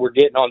later, we're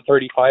getting on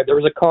 35. There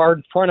was a car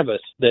in front of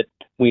us that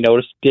we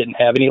noticed didn't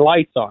have any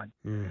lights on.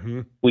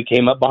 Mm-hmm. We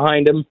came up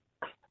behind him,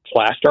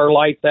 flashed our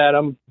lights at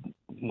him,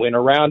 went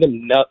around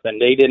him, nothing.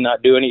 They did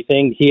not do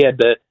anything. He had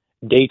the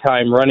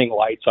daytime running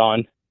lights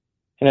on.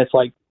 And it's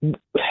like,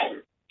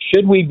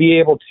 should we be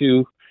able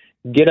to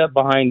get up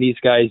behind these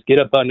guys, get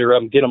up under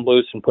them, get them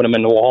loose, and put them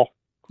in the wall?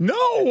 No!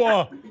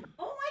 Oh my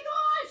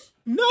gosh!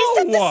 No! Is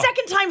that the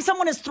second time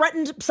someone has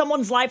threatened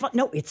someone's life?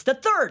 No, it's the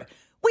third.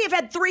 We have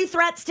had 3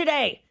 threats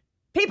today.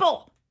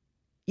 People,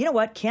 you know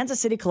what? Kansas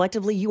City,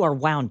 collectively, you are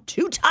wound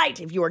too tight.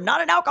 If you are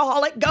not an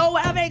alcoholic, go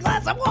have a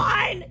glass of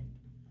wine.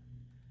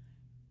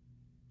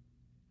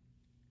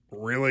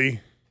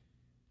 Really?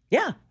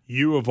 Yeah.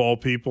 You, of all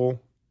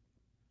people,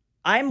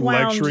 I'm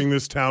wound lecturing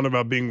this town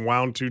about being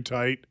wound too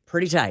tight?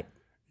 pretty tight.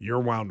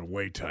 You're wound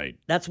way tight.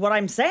 That's what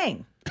I'm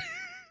saying.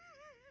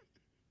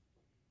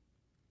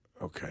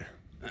 Okay.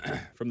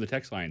 From the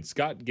text line,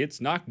 Scott gets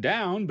knocked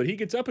down, but he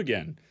gets up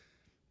again.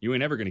 You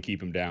ain't ever going to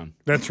keep him down.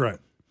 That's right.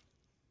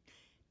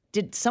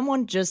 Did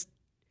someone just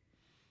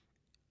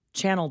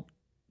channel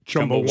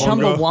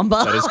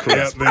Chumbawamba? That is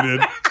correct. Yeah, they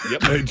did.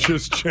 Yep. They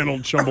just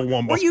channeled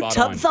Chumbawamba. Were you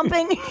tub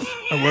thumping?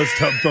 I was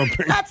tub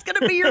thumping. That's going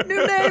to be your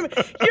new name.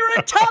 You're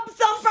a tub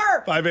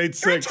thumper.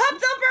 586 You're a tub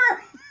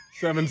thumper.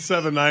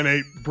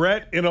 7798.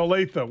 Brett in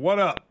Olathe, what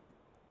up?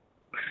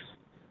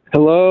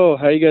 Hello,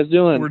 how you guys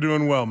doing? We're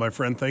doing well, my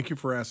friend. Thank you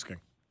for asking.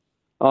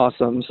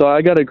 Awesome. So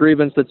I got a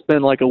grievance that's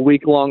been like a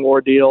week-long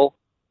ordeal.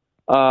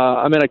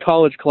 I'm in a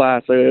college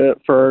class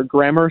for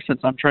grammar since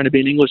I'm trying to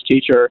be an English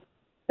teacher,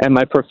 and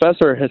my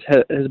professor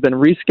has been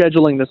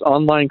rescheduling this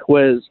online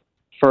quiz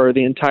for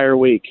the entire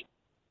week.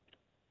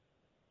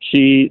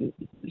 She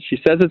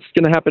says it's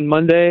going to happen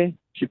Monday.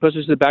 She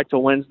pushes it back to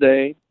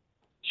Wednesday.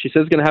 She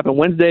says it's going to happen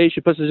Wednesday.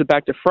 She pushes it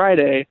back to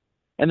Friday.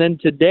 And then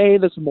today,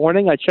 this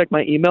morning, I checked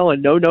my email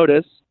and no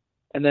notice.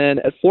 And then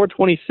at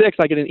 4:26,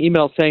 I get an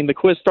email saying the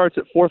quiz starts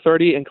at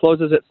 4:30 and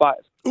closes at 5.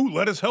 Ooh,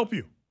 let us help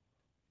you.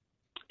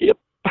 Yep.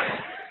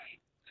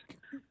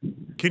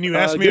 Can you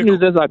ask me? Good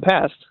news is I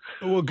passed.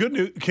 Well, good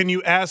news. Can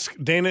you ask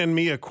Dana and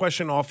me a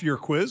question off your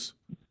quiz?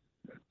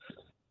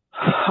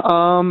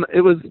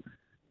 It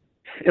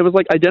was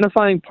like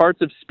identifying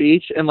parts of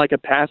speech in like a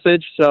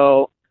passage.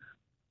 So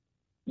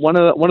one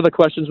of the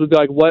questions would be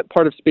like, what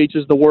part of speech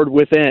is the word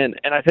within?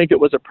 And I think it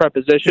was a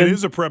preposition. It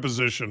is a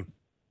preposition.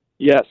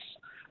 Yes.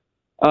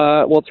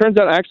 Well, it turns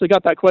out I actually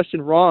got that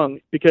question wrong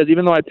because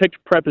even though I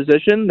picked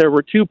preposition, there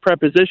were 2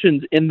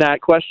 prepositions in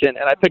that question,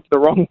 and I picked the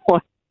wrong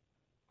one.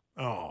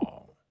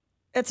 Oh.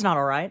 It's not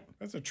all right.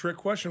 That's a trick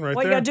question right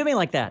Why there. you got to do me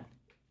like that?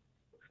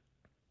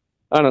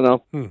 I don't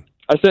know.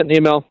 I sent an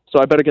email, so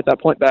I better get that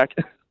point back.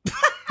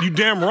 You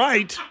damn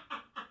right.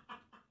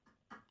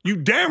 You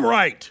damn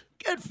right.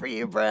 Good for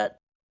you, Brett.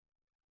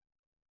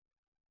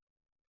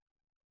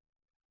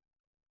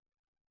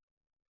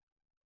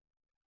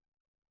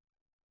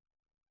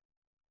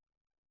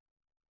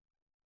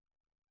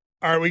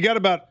 All right, we got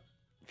about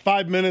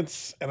 5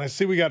 minutes, and I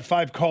see we got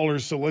 5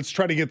 callers, so let's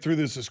try to get through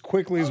this as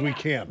quickly as we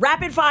can.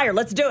 Rapid fire.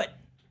 Let's do it.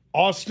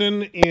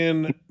 Austin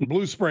in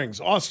Blue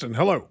Springs. Austin,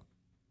 hello.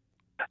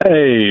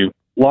 Hey,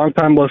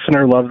 long-time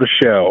listener, love the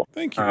show.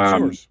 Thank you. It's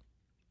yours.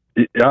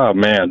 Oh,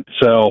 man.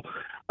 So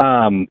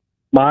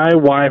my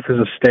wife is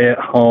a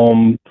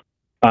stay-at-home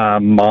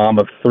mom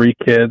of 3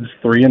 kids,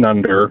 3 and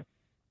under.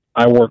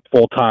 I work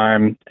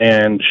full-time,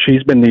 and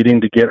she's been needing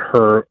to get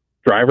her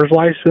driver's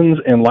license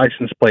and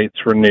license plates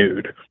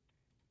renewed.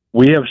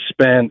 We have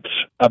spent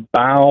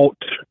about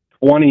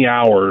 20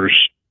 hours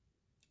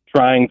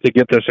trying to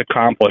get this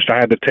accomplished. I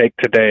had to take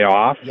today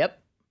off. Yep.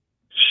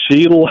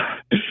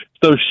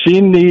 So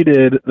she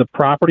needed the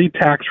property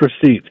tax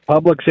receipts,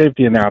 public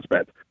safety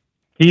announcement.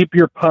 Keep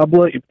your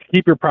property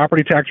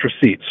tax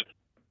receipts.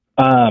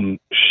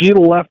 She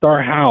left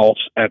our house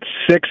at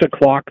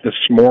 6:00 this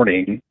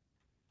morning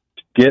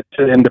to get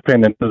to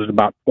Independence. It was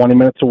about 20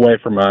 minutes away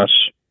from us,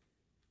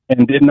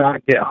 and did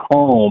not get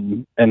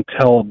home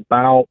until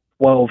about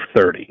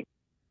 12:30.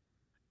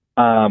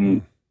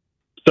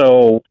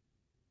 So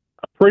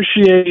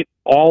appreciate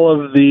all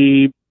of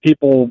the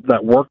people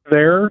that work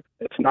there.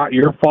 It's not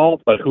your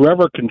fault, but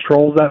whoever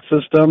controls that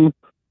system,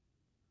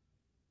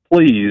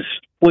 please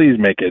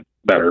make it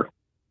better.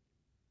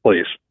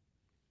 Please.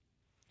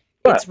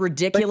 It's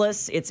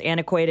ridiculous. It's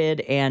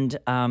antiquated. And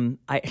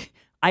I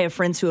have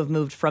friends who have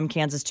moved from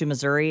Kansas to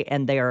Missouri,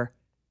 and they are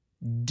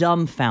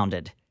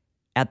dumbfounded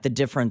at the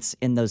difference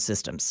in those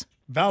systems.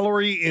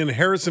 Valerie in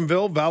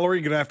Harrisonville.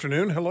 Valerie, good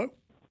afternoon. Hello.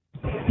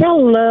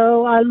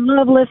 Hello. I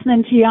love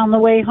listening to you on the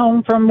way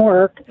home from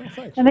work.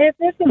 And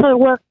this is a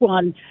work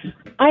one.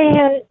 I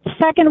had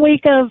second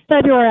week of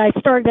February, I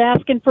started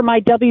asking for my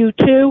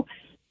W-2.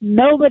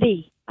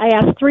 Nobody. I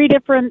asked 3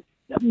 different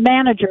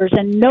managers,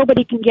 and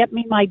nobody can get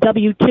me my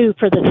W-2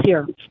 for this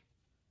year.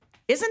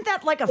 Isn't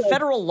that like a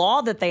federal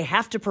law that they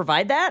have to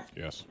provide that?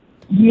 Yes.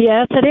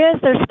 Yes, it is.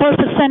 They're supposed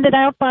to send it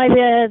out by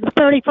the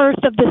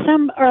 31st of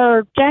December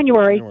or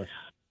January.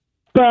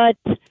 But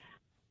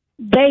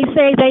they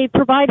say they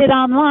provide it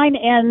online,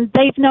 and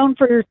they've known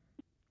for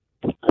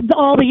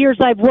all the years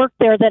I've worked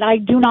there that I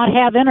do not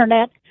have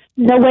internet,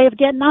 no way of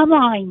getting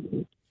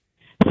online.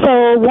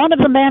 So one of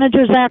the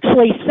managers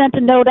actually sent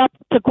a note up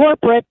to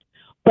corporate,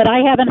 but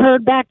I haven't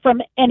heard back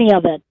from any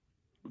of it.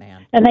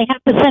 Man. And they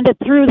have to send it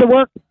through the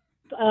work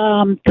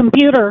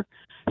computer.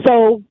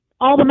 So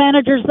all the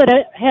managers that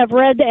have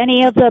read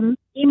any of the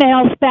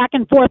emails back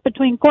and forth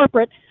between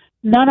corporate,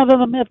 none of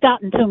them have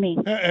gotten to me.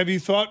 Have you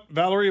thought,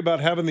 Valerie, about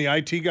having the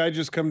IT guy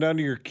just come down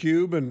to your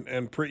cube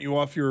and print you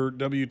off your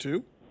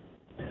W-2?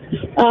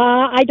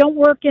 I don't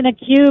work in a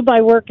cube.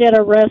 I work at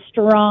a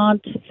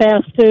restaurant,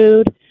 fast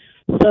food.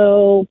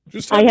 So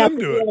just I have them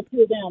to do do it. it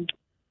through them.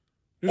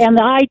 And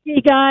the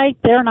IT guy,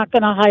 they're not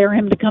going to hire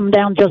him to come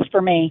down just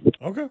for me.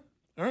 Okay.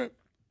 All right.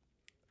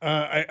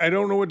 I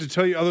don't know what to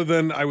tell you other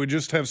than I would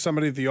just have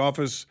somebody at the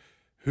office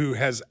who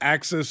has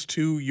access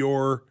to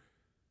your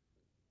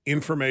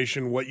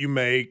information, what you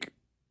make,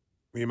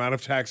 the amount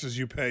of taxes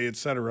you pay,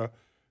 etc.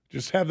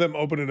 Just have them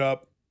open it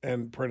up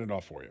and print it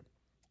off for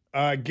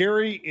you.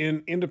 Gary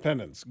in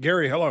Independence.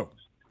 Gary, hello.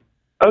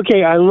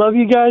 Okay, I love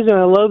you guys and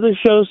I love the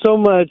show so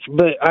much,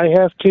 but I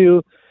have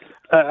to.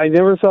 I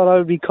never thought I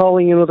would be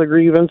calling in with a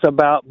grievance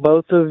about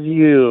both of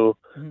you,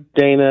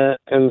 Dana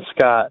and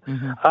Scott.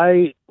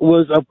 I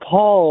was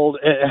appalled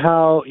at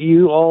how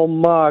you all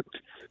mocked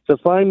the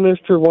fine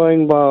Mr.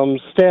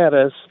 Weinbaum's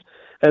status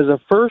as a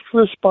first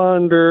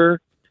responder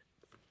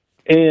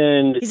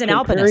and He's an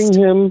comparing alpinist.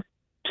 him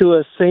to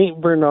a Saint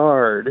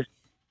Bernard.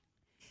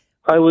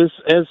 I was,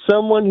 as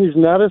someone who's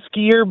not a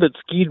skier but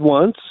skied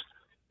once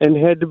and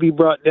had to be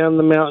brought down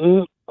the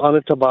mountain on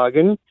a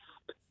toboggan,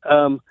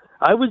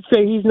 I would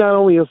say he's not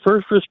only a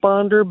first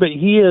responder, but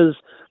he is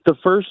the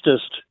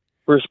firstest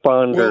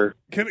responder.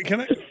 Well,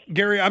 can I,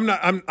 Gary?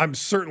 I'm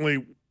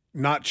certainly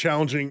not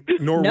challenging,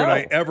 nor would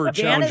I ever Dan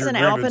challenge is your an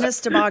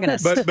grievance. alpinist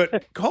tobogganist.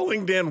 But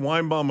calling Dan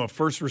Weinbaum a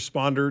first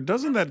responder,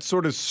 doesn't that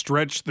sort of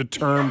stretch the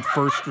term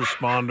first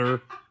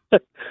responder?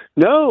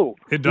 No,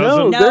 it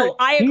doesn't. No,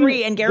 I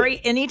agree. And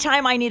Gary,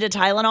 anytime I need a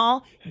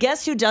Tylenol,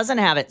 guess who doesn't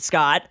have it?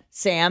 Scott,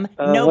 Sam,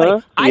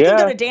 nobody. I can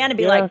go to Dan and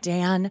be like,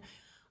 Dan,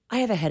 I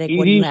have a headache.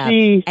 What do you have?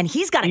 And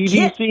he's got a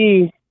kit.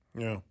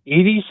 Yeah.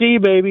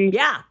 EDC, baby.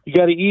 Yeah. You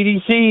got to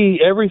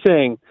EDC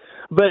everything.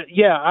 But,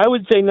 yeah, I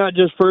would say not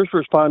just first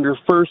responder,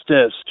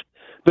 firstest,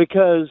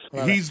 because...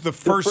 He's the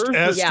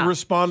firstest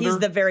responder? He's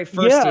the very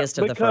firstiest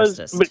of the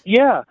firstest.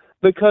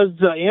 Because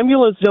the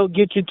ambulance don't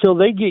get you till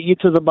they get you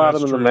to the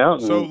bottom of the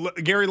mountain. So,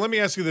 Gary, let me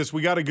ask you this.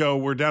 We got to go.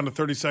 We're down to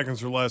 30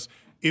 seconds or less.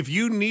 If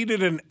you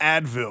needed an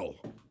Advil,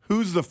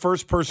 who's the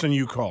first person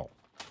you call?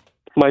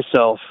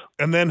 Myself.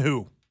 And then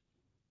who?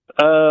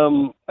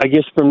 I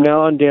guess from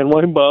now on, Dan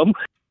Weinbaum.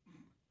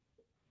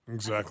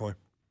 Exactly.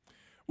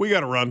 We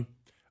got to run.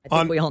 I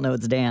think we all know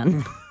it's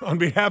Dan. On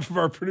behalf of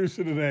our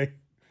producer today,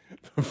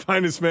 the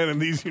finest man in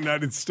these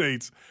United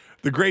States,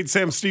 the great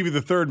Sam Stevie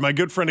III, my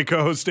good friend and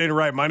co-host Dana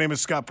Wright. My name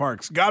is Scott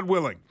Parks. God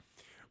willing,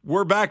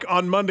 we're back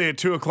on Monday at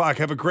 2 o'clock.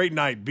 Have a great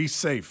night. Be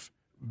safe,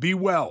 be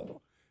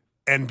well,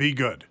 and be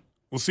good.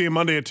 We'll see you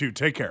Monday at 2.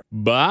 Take care.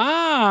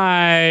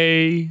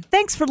 Bye.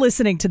 Thanks for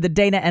listening to the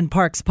Dana and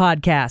Parks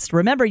podcast.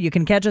 Remember, you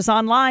can catch us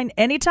online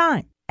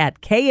anytime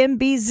at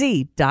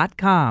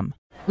kmbz.com.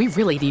 We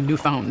really need new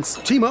phones.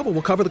 T-Mobile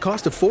will cover the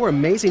cost of 4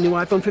 amazing new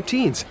iPhone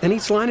 15s, and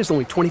each line is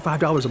only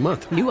 $25 a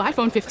month. New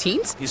iPhone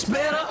 15s? It's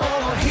better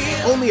over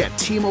here. Only at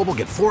T-Mobile,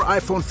 get 4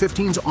 iPhone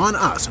 15s on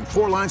us and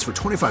 4 lines for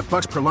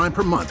 $25 per line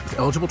per month with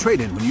eligible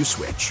trade-in when you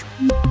switch.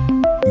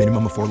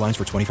 Minimum of 4 lines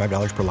for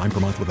 $25 per line per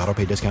month with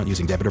autopay discount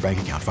using debit or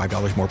bank account.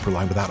 $5 more per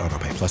line without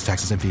autopay, plus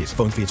taxes and fees.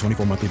 Phone fee at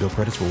 24 monthly bill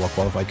credits for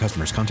well-qualified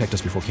customers. Contact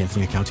us before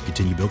canceling account to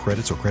continue bill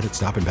credits or credit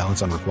stop and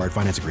balance on required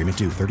finance agreement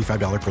due.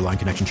 $35 per line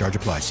connection charge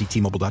applies. See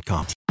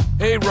T-Mobile.com.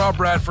 Hey, Rob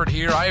Bradford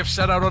here. I have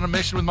set out on a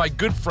mission with my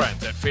good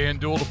friends at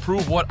FanDuel to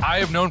prove what I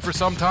have known for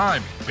some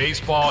time.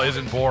 Baseball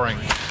isn't boring.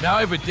 Now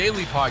I have a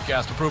daily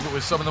podcast to prove it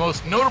with some of the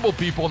most notable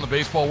people in the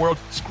baseball world,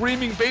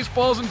 screaming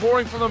baseball isn't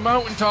boring from the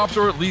mountaintops,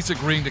 or at least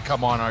agreeing to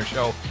come on our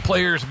show.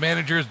 Players,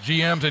 managers,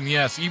 GMs, and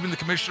yes, even the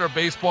commissioner of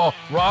baseball,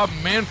 Rob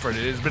Manfred.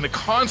 It has been a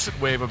constant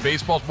wave of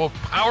baseball's most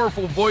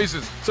powerful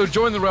voices. So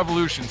join the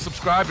revolution.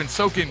 Subscribe and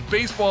soak in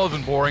Baseball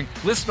Isn't Boring.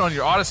 Listen on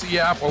your Odyssey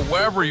app or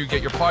wherever you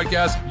get your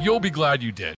podcasts. You'll be glad you did.